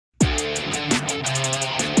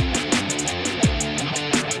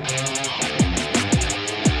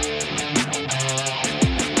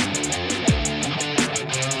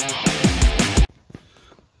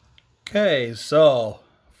Okay, so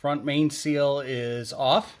front main seal is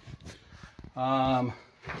off. To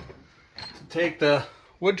take the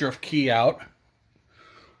woodruff key out,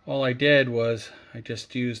 all I did was I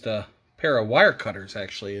just used a pair of wire cutters.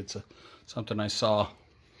 Actually, it's something I saw,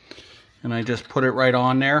 and I just put it right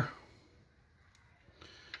on there,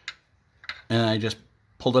 and I just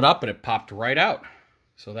pulled it up and it popped right out.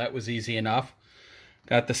 So that was easy enough.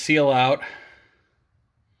 Got the seal out.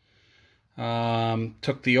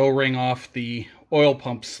 Took the O-ring off the oil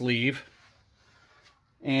pump sleeve,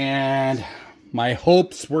 and my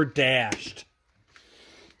hopes were dashed.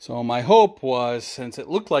 So my hope was, since it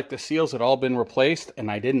looked like the seals had all been replaced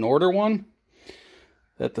and I didn't order one,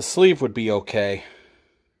 that the sleeve would be okay.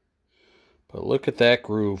 But look at that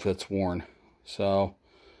groove that's worn. So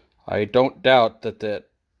I don't doubt that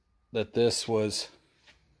this was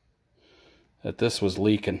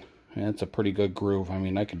leaking. And it's a pretty good groove. I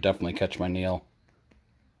mean, I could definitely catch my nail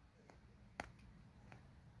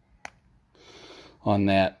on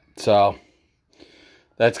that. So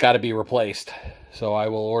that's got to be replaced. So I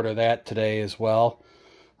will order that today as well.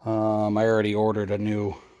 I already ordered a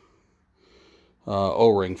new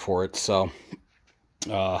O-ring for it. So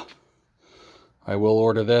I will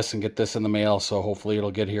order this and get this in the mail. So hopefully it'll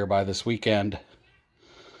get here by this weekend.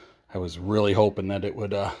 I was really hoping that it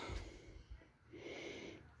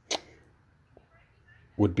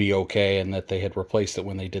would be okay and that they had replaced it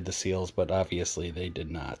when they did the seals, but obviously they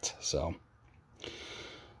did not. So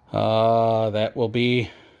that will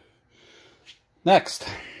be next.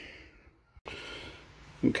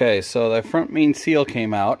 Okay, so the front main seal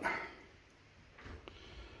came out,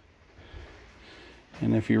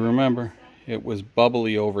 and if you remember, it was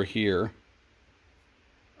bubbly over here.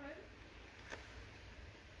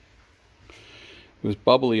 It was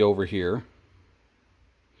bubbly over here.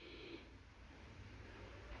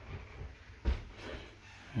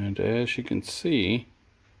 And as you can see,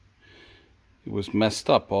 it was messed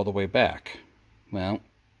up all the way back. Well,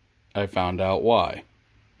 I found out why.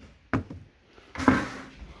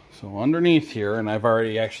 So underneath here, and I've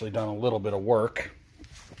already actually done a little bit of work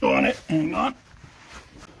on it. Hang on.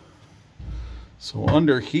 So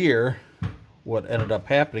under here, what ended up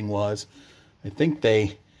happening was, I think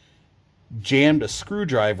they jammed a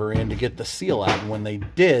screwdriver in to get the seal out. And when they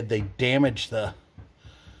did, they damaged the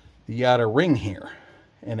outer ring here.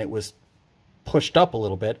 And it was pushed up a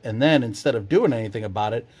little bit, and then instead of doing anything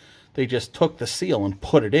about it, they just took the seal and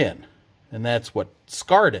put it in, and that's what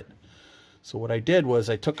scarred it. So what I did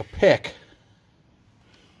was I took a pick,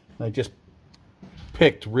 and I just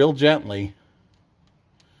picked real gently.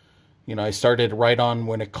 You know, I started right on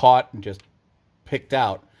when it caught and just picked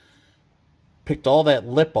all that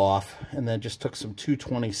lip off, and then just took some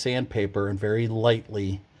 220 sandpaper and very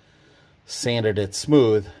lightly sanded it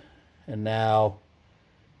smooth. And now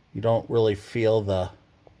you don't really feel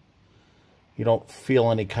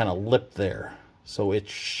any kind of lip there. So it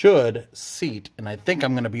should seat, and I think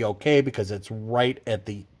I'm going to be okay because it's right at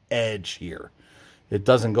the edge here. It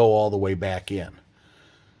doesn't go all the way back in.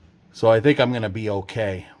 So I think I'm going to be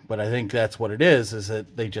okay. But I think that's what it is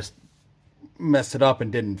that they just messed it up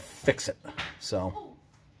and didn't fix it. So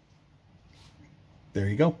there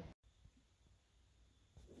you go.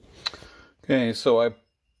 Okay, so I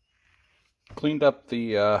cleaned up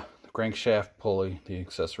the crankshaft pulley, the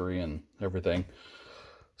accessory, and everything.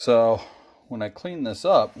 So when I cleaned this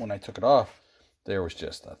up, when I took it off, there was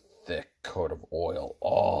just a thick coat of oil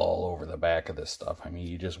all over the back of this stuff. I mean,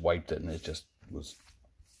 you just wiped it and it just was,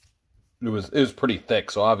 it was pretty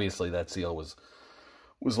thick. So obviously that seal was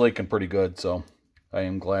leaking pretty good. So I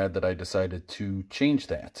am glad that I decided to change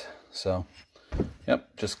that. So yep,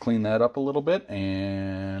 just clean that up a little bit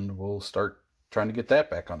and we'll start trying to get that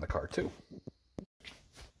back on the car too.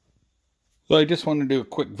 So I just wanted to do a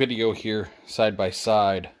quick video here side by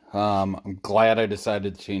side. I'm glad I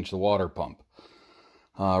decided to change the water pump.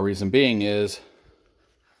 Reason being is,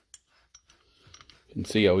 you can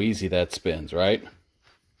see how easy that spins, right?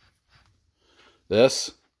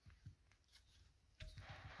 This,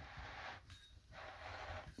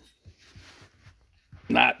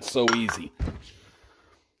 not so easy.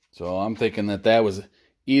 So I'm thinking that was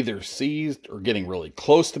either seized or getting really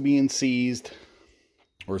close to being seized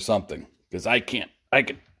or something, because I could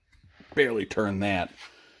barely turn that,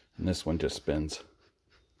 and this one just spins.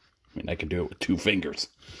 I mean, I could do it with 2 fingers.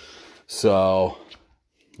 So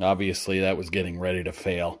obviously that was getting ready to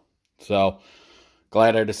fail. So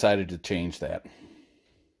glad I decided to change that.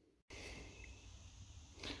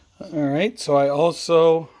 All right, so I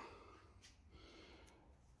also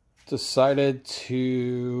decided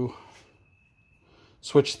to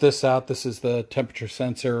switch this out. This is the temperature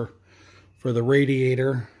sensor for the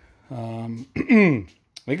radiator. I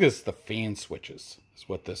think this is the fan switches is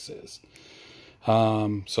what this is.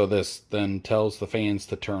 So this then tells the fans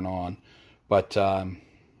to turn on. But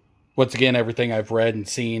once again, everything I've read and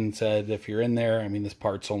seen said if you're in there, I mean, this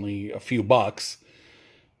part's only a few bucks,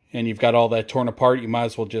 and you've got all that torn apart, you might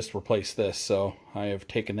as well just replace this. So I have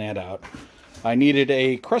taken that out. I needed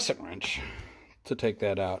a crescent wrench to take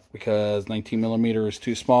that out because 19mm is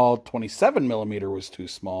too small, 27mm was too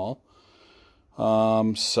small.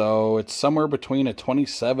 So it's somewhere between a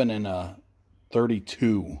 27 and a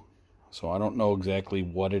 32. So I don't know exactly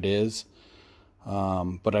what it is.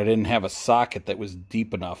 But I didn't have a socket that was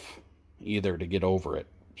deep enough either to get over it.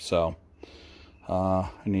 So I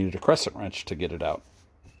needed a crescent wrench to get it out.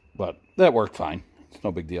 But that worked fine. It's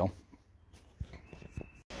no big deal.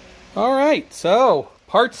 Alright, so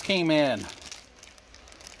parts came in.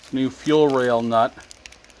 New fuel rail nut.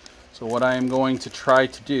 So what I am going to try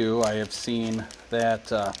to do, I have seen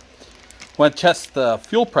that when I test the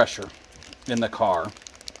fuel pressure in the car.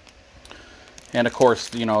 And of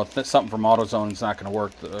course, you know, something from AutoZone is not going to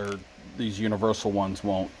work, or these universal ones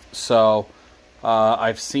won't. So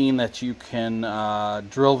I've seen that you can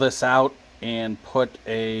drill this out and put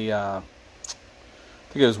a, I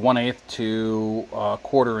think it was 1/8 to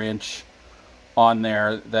 1/4 inch on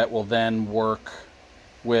there that will then work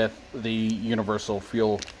with the universal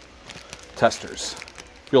fuel testers,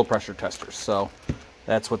 fuel pressure testers. So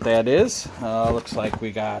that's what that is. Looks like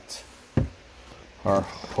we got our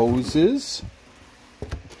hoses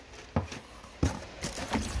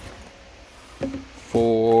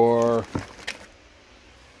for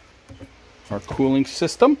our cooling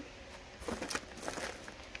system.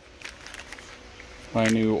 My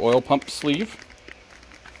new oil pump sleeve.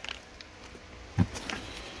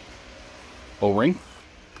 O-ring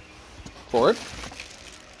for it.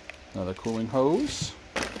 Another cooling hose.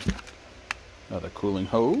 Another cooling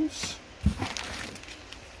hose.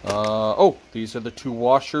 Oh, these are the two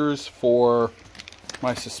washers for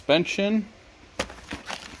my suspension.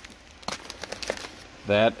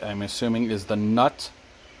 That, I'm assuming, is the nut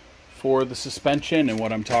for the suspension. And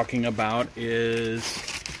what I'm talking about is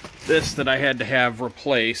this that I had to have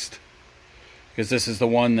replaced. Because this is the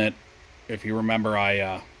one that, if you remember,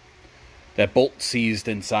 that bolt seized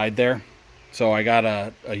inside there. So I got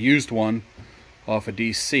a used one off of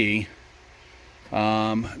DC.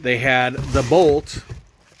 They had the bolt,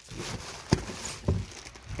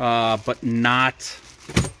 but not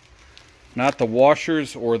the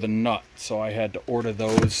washers or the nut. So I had to order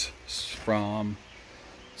those from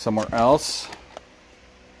somewhere else.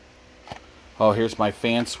 Oh, here's my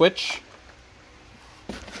fan switch.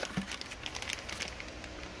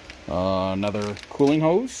 Another cooling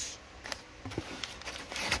hose.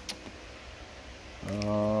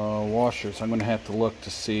 Washers. I'm going to have to look to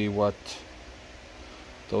see what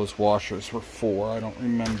those washers were for. I don't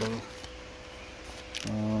remember.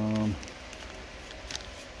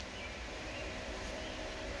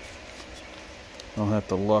 I'll have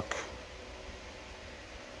to look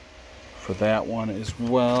for that one as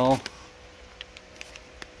well.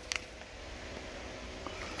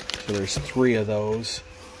 So there's 3 of those.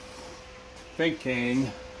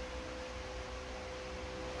 Thinking.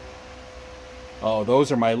 Oh,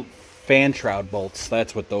 those are my fan shroud bolts.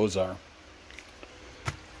 That's what those are.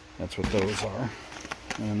 That's what those are.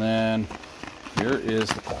 And then here is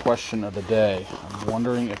the question of the day. I'm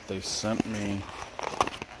wondering if they sent me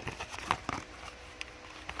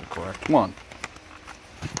the correct one.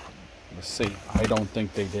 Let's see. I don't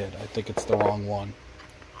think they did. I think it's the wrong one.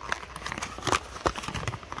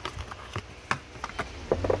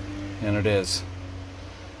 And it is.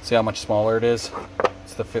 See how much smaller it is?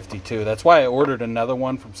 It's the 52. That's why I ordered another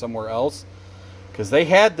one from somewhere else, because they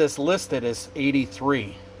had this listed as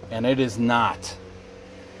 83 and it is not.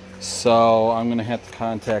 So I'm gonna have to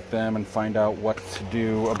contact them and find out what to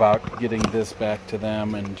do about getting this back to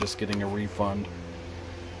them and just getting a refund.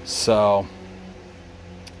 So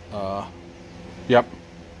yep,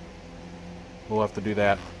 we'll have to do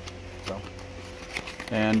that. So,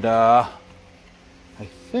 and I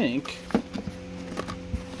think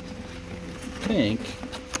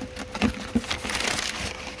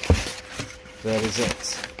that is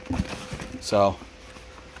it. So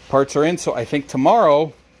parts are in. So I think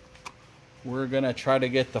tomorrow we're gonna try to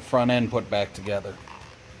get the front end put back together,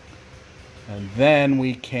 and then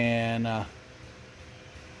we can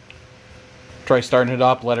try starting it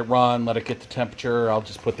up, let it run, let it get the temperature. I'll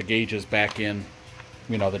just put the gauges back in,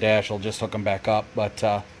 you know, the dash. I'll just hook them back up.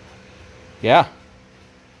 But yeah,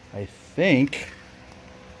 I think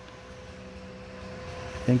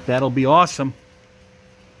that'll be awesome.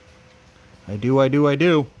 I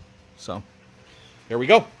do. So here we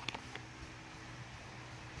go.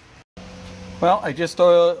 Well, I just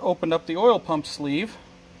opened up the oil pump sleeve,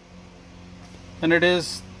 and it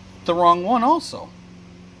is the wrong one also.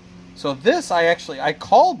 So this, I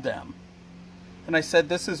called them, and I said,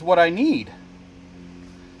 this is what I need.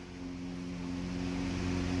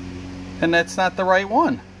 And that's not the right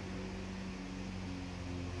one.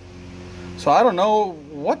 So I don't know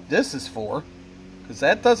what this is for, because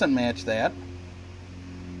that doesn't match that.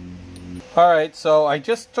 Alright, so I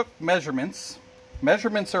just took measurements.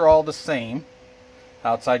 Measurements are all the same.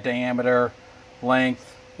 Outside diameter,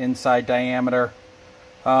 length, inside diameter.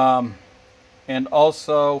 And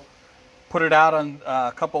also put it out on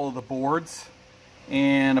a couple of the boards.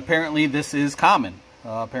 And apparently this is common.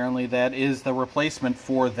 Apparently that is the replacement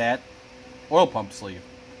for that oil pump sleeve.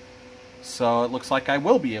 So it looks like I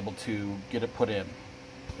will be able to get it put in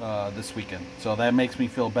this weekend. So that makes me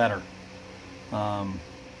feel better.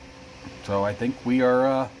 So I think we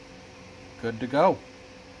are good to go.